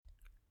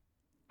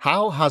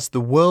How has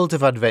the world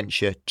of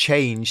adventure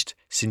changed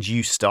since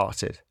you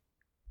started?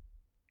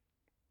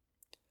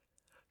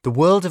 The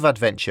world of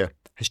adventure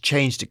has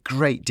changed a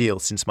great deal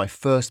since my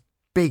first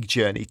big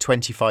journey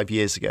 25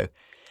 years ago,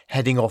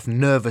 heading off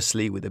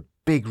nervously with a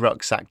big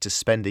rucksack to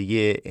spend a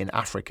year in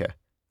Africa.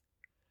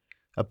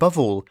 Above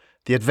all,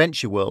 the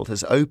adventure world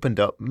has opened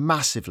up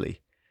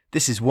massively.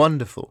 This is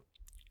wonderful.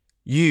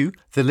 You,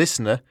 the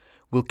listener,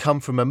 will come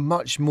from a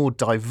much more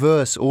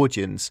diverse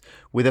audience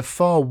with a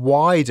far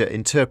wider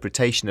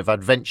interpretation of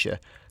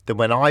adventure than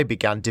when I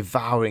began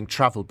devouring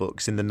travel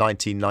books in the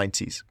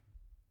 1990s.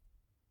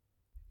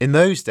 In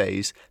those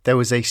days, there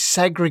was a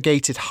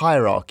segregated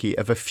hierarchy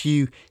of a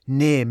few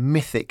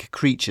near-mythic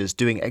creatures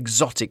doing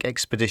exotic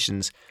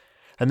expeditions,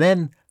 and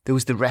then there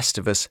was the rest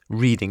of us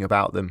reading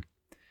about them.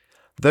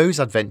 Those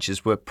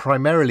adventures were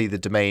primarily the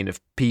domain of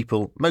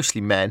people,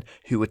 mostly men,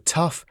 who were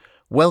tough,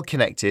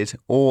 well-connected,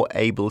 or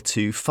able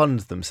to fund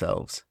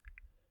themselves.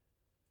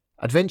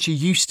 Adventure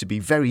used to be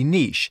very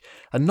niche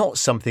and not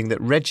something that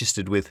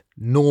registered with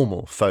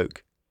normal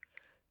folk.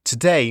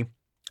 Today,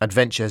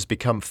 adventure has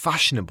become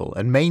fashionable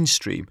and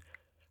mainstream.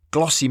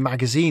 Glossy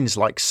magazines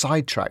like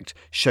Sidetracked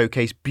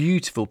showcase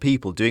beautiful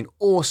people doing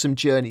awesome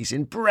journeys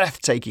in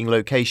breathtaking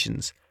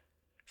locations.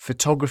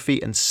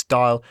 Photography and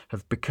style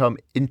have become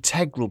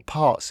integral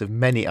parts of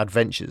many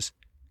adventures.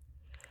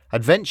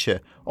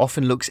 Adventure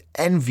often looks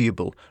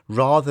enviable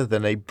rather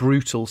than a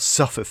brutal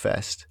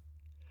sufferfest.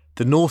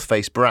 The North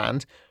Face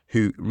brand,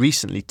 who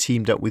recently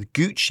teamed up with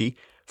Gucci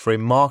for a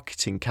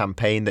marketing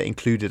campaign that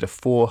included a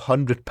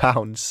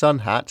 £400 sun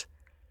hat,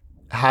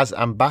 has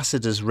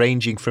ambassadors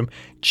ranging from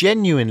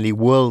genuinely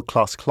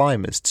world-class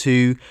climbers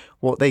to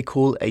what they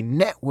call a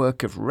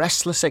network of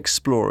restless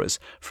explorers,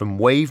 from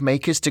wave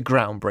makers to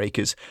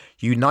groundbreakers,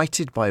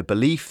 united by a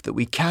belief that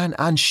we can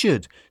and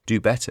should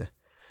do better.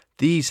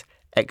 These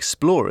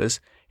explorers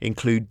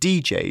include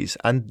DJs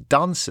and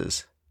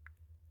dancers.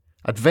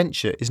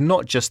 Adventure is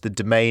not just the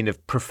domain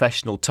of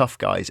professional tough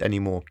guys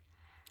anymore.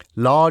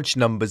 Large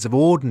numbers of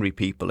ordinary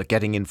people are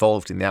getting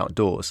involved in the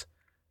outdoors.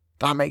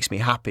 That makes me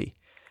happy.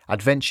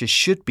 Adventure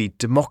should be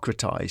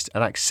democratized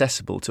and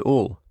accessible to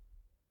all.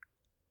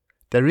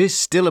 There is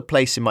still a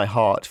place in my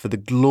heart for the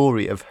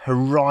glory of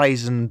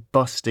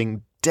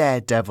horizon-busting,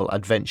 daredevil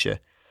adventure,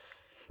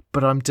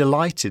 but I'm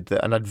delighted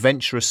that an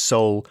adventurous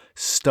soul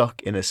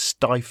stuck in a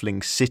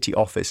stifling city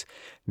office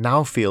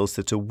now feels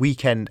that a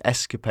weekend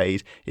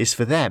escapade is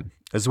for them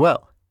as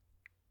well.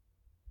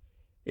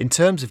 In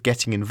terms of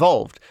getting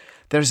involved,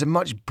 there is a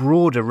much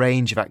broader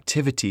range of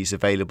activities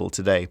available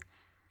today.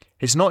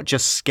 It's not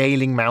just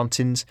scaling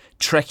mountains,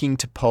 trekking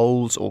to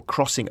poles, or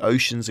crossing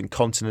oceans and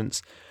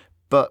continents,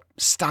 but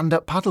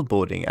stand-up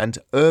paddleboarding and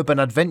urban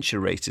adventure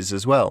races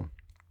as well.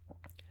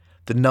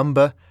 The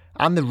number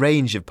and the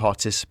range of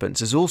participants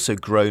has also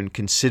grown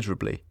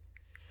considerably.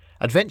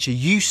 Adventure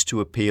used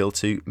to appeal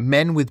to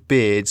men with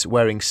beards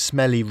wearing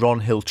smelly Ron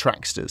Hill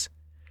tracksters.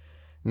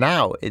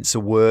 Now it's a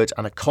word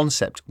and a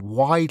concept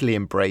widely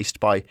embraced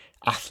by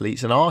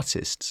athletes and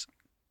artists,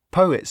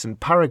 poets and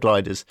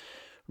paragliders,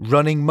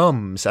 running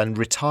mums and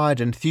retired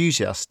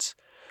enthusiasts,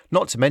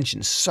 not to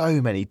mention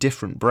so many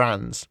different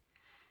brands.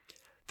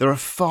 There are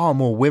far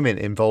more women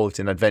involved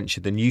in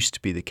adventure than used to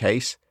be the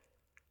case.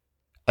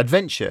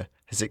 Adventure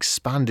has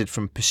expanded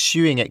from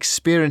pursuing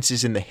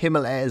experiences in the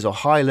Himalayas or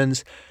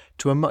highlands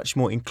to a much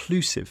more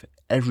inclusive,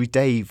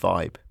 everyday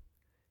vibe.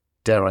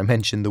 Dare I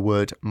mention the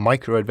word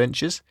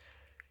micro-adventures?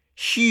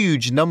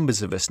 Huge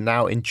numbers of us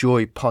now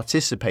enjoy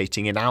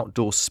participating in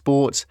outdoor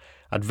sports,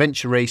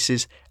 adventure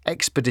races,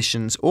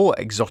 expeditions or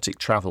exotic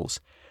travels.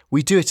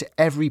 We do it at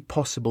every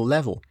possible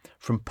level,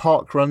 from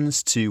park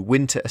runs to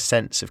winter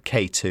ascents of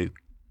K2.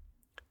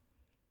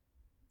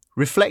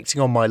 Reflecting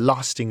on my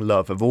lasting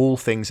love of all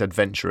things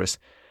adventurous,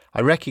 I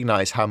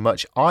recognise how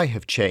much I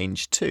have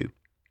changed too.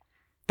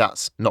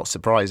 That's not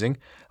surprising.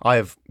 I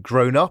have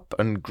grown up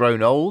and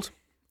grown old,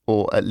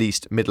 or at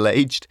least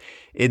middle-aged,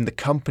 in the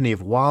company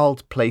of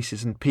wild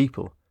places and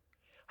people.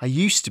 I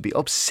used to be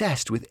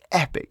obsessed with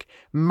epic,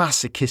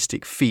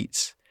 masochistic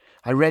feats.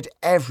 I read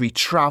every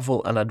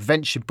travel and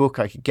adventure book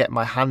I could get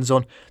my hands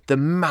on. The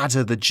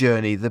madder the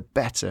journey, the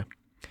better.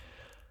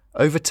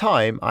 Over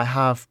time, I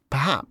have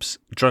perhaps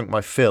drunk my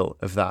fill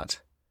of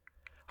that.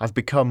 I've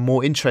become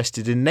more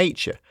interested in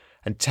nature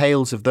and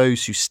tales of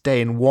those who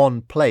stay in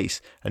one place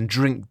and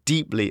drink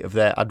deeply of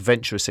their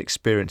adventurous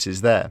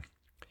experiences there.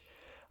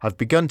 I've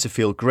begun to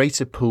feel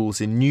greater pulls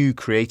in new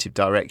creative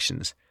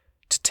directions,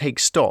 to take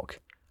stock,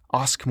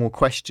 ask more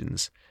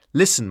questions,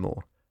 listen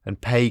more, and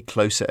pay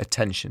closer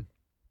attention.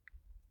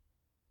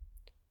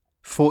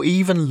 For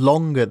even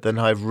longer than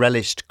I've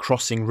relished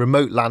crossing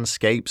remote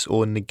landscapes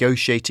or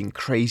negotiating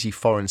crazy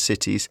foreign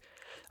cities,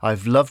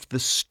 I've loved the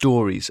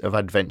stories of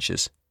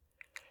adventures.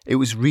 It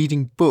was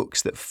reading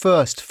books that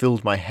first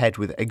filled my head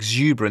with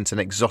exuberant and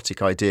exotic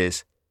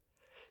ideas.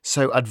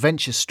 So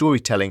adventure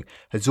storytelling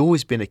has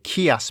always been a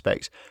key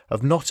aspect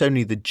of not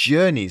only the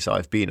journeys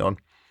I've been on,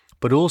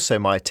 but also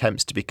my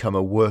attempts to become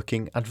a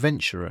working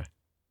adventurer.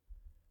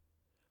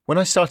 When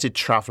I started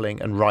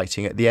travelling and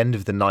writing at the end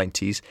of the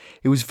 90s,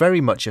 it was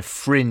very much a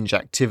fringe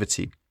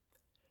activity.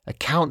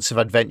 Accounts of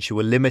adventure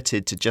were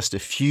limited to just a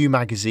few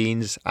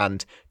magazines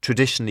and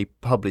traditionally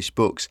published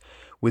books,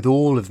 with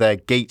all of their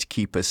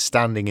gatekeepers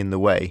standing in the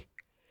way.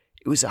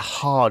 It was a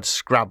hard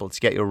scrabble to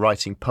get your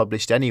writing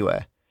published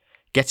anywhere.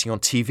 Getting on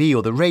TV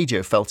or the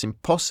radio felt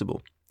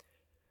impossible.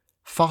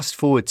 Fast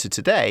forward to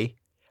today,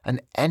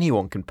 and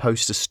anyone can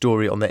post a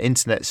story on their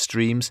internet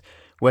streams,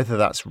 whether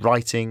that's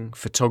writing,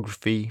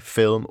 photography,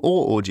 film,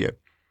 or audio.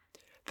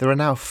 There are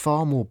now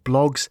far more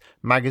blogs,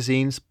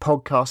 magazines,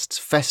 podcasts,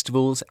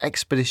 festivals,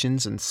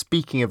 expeditions, and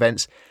speaking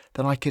events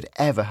than I could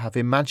ever have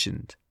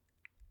imagined.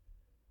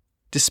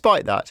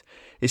 Despite that,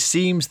 it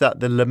seems that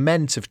the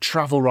lament of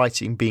travel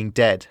writing being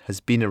dead has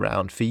been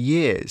around for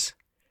years.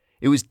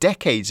 It was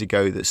decades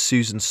ago that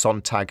Susan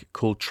Sontag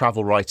called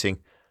travel writing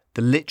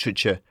the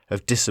literature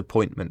of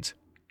disappointment.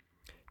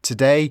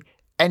 Today,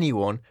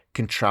 anyone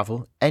can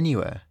travel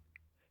anywhere,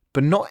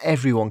 but not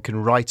everyone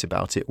can write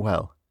about it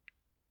well.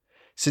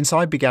 Since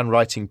I began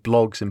writing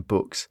blogs and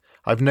books,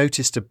 I've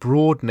noticed a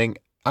broadening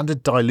and a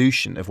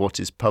dilution of what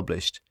is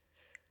published.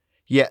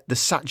 Yet the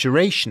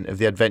saturation of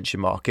the adventure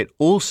market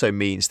also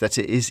means that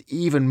it is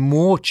even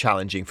more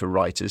challenging for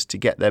writers to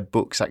get their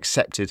books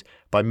accepted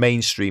by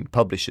mainstream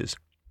publishers.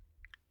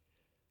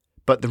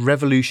 But the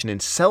revolution in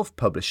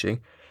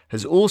self-publishing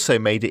has also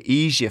made it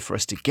easier for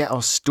us to get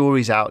our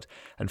stories out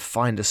and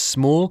find a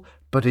small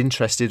but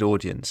interested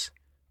audience.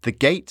 The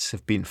gates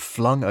have been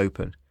flung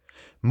open.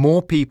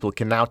 More people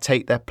can now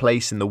take their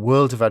place in the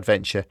world of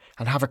adventure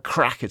and have a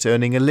crack at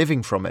earning a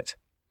living from it.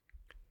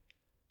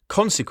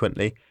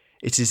 Consequently,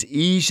 it is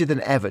easier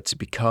than ever to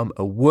become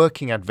a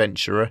working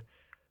adventurer,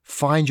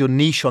 find your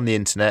niche on the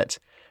internet,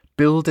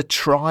 build a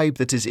tribe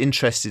that is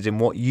interested in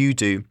what you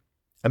do,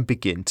 and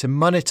begin to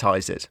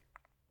monetize it.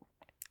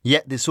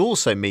 Yet this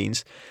also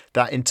means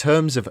that in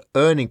terms of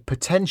earning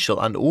potential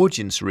and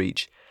audience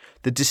reach,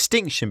 the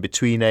distinction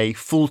between a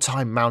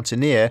full-time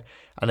mountaineer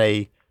and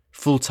a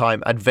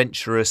full-time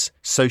adventurous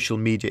social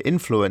media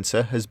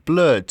influencer has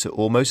blurred to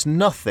almost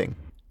nothing.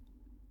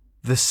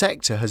 The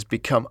sector has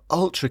become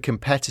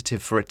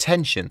ultra-competitive for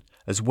attention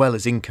as well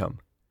as income.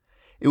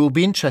 It will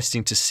be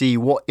interesting to see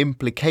what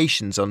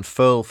implications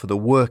unfurl for the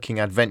working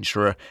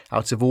adventurer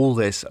out of all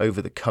this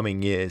over the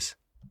coming years.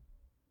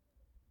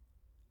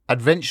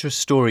 Adventurous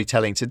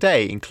storytelling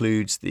today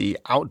includes the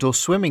Outdoor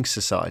Swimming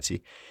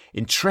Society,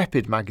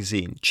 Intrepid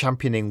magazine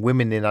championing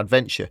women in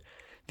adventure,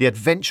 the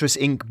Adventurous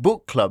Inc.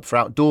 book club for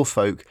outdoor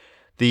folk,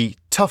 the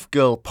Tough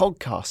Girl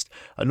podcast,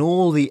 and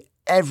all the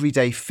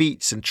everyday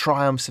feats and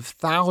triumphs of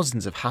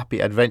thousands of happy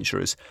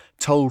adventurers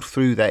told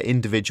through their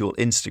individual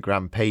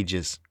Instagram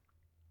pages.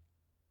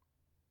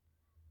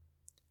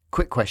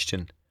 Quick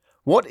question.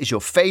 What is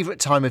your favourite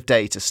time of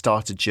day to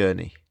start a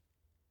journey?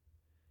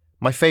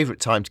 My favourite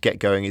time to get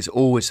going is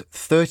always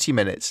 30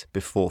 minutes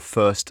before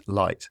first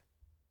light.